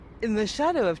In the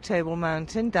shadow of Table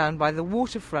Mountain, down by the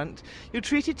waterfront, you're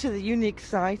treated to the unique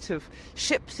sight of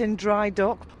ships in dry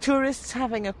dock, tourists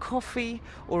having a coffee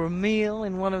or a meal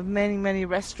in one of many, many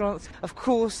restaurants. Of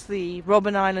course, the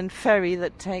Robben Island ferry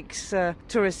that takes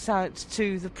tourists out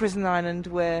to the prison island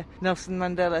where Nelson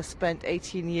Mandela spent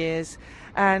 18 years,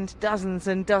 and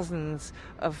dozens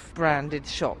of branded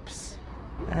shops.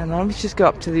 And I'll just go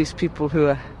up to these people who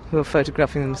are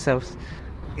photographing themselves.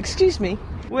 Excuse me,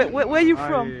 where are you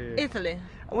from? Italy.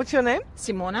 What's your name?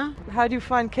 Simona. How do you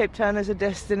find Cape Town as a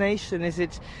destination? Is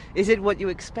it what you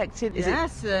expected?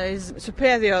 Yes, it's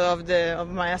superior of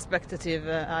my expectative.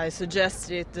 I suggest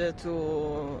it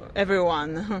to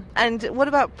everyone. And what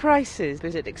about prices?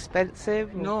 Is it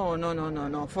expensive? No.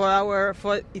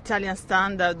 For Italian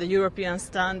standard, the European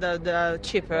standard,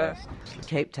 cheaper.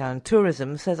 Cape Town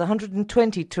Tourism says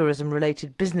 120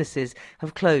 tourism-related businesses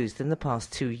have closed in the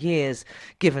past 2 years,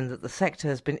 given that the sector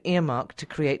has been earmarked to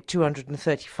create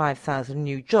 235,000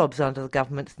 new jobs under the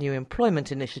government's new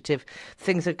employment initiative.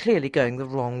 Things are clearly going the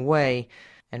wrong way.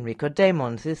 Enrico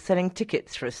Damons is selling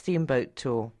tickets for a steamboat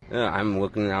tour. I'm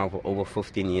working now for over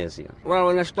 15 years here. Well,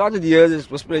 when I started here, this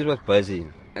place was busy.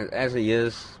 And as the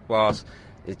years passed,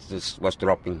 it just was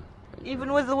dropping.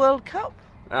 Even with the World Cup?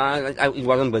 It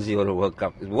wasn't busy for the World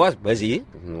Cup. It was busy.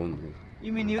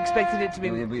 You mean you expected it to be?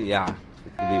 Yeah,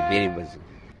 it would be very busy.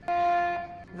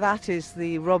 That is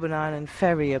the Robben Island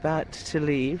ferry about to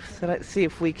leave. So let's see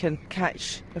if we can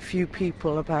catch a few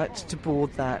people about to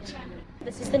board that.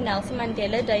 This is the Nelson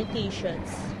Mandela Day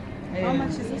t-shirts. How much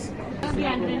is this?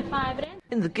 305.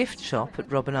 In the gift shop at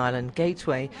Robben Island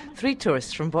Gateway, 3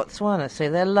 tourists from Botswana say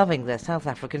they're loving their South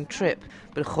African trip.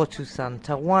 But Khotusan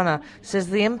Tawana says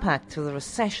the impact of the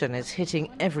recession is hitting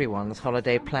everyone's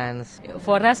holiday plans.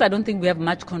 For us, I don't think we have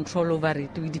much control over it.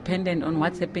 We're dependent on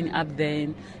what's happening up there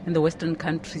in the Western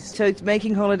countries. So it's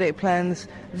making holiday plans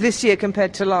this year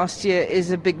compared to last year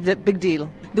is a big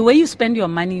deal. The way you spend your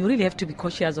money, you really have to be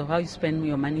cautious of how you spend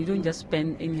your money. You don't just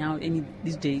spend anyhow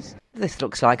these days. This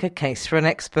looks like a case for an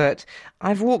expert.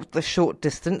 I've walked the short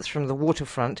distance from the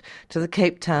waterfront to the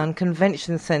Cape Town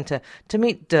Convention Centre to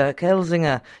meet Dirk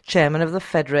Elzinga, chairman of the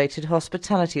Federated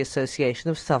Hospitality Association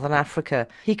of Southern Africa.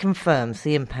 He confirms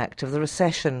the impact of the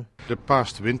recession. The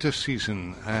past winter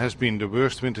season has been the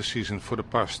worst winter season for the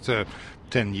past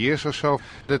 10 years or so.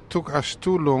 That took us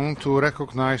too long to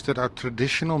recognize that our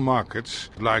traditional markets,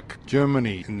 like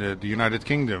Germany and the United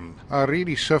Kingdom, are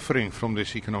really suffering from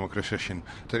this economic recession.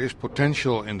 There is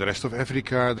potential in the rest of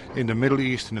Africa, in the Middle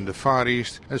East and in the Far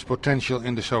East. There's potential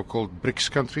in the so-called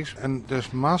BRICS countries. And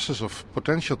there's masses of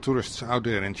potential tourists out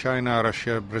there in China,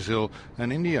 Russia, Brazil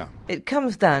and India. It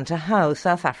comes down to how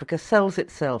South Africa sells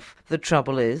itself. The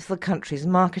trouble is the country's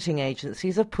marketing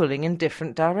agencies are pulling in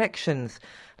different directions.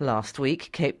 Last week,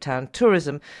 Cape Town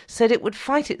Tourism said it would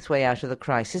fight its way out of the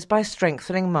crisis by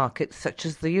strengthening markets such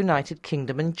as the United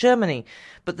Kingdom and Germany.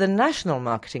 But the national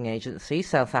marketing agency,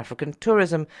 South African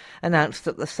Tourism, announced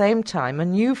at the same time a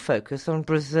new focus on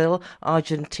Brazil,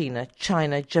 Argentina,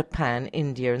 China, Japan,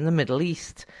 India and the Middle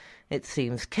East. It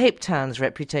seems Cape Town's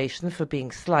reputation for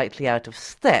being slightly out of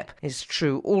step is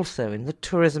true also in the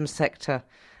tourism sector.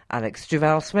 Alex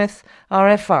Duval Smith,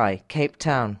 RFI, Cape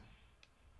Town.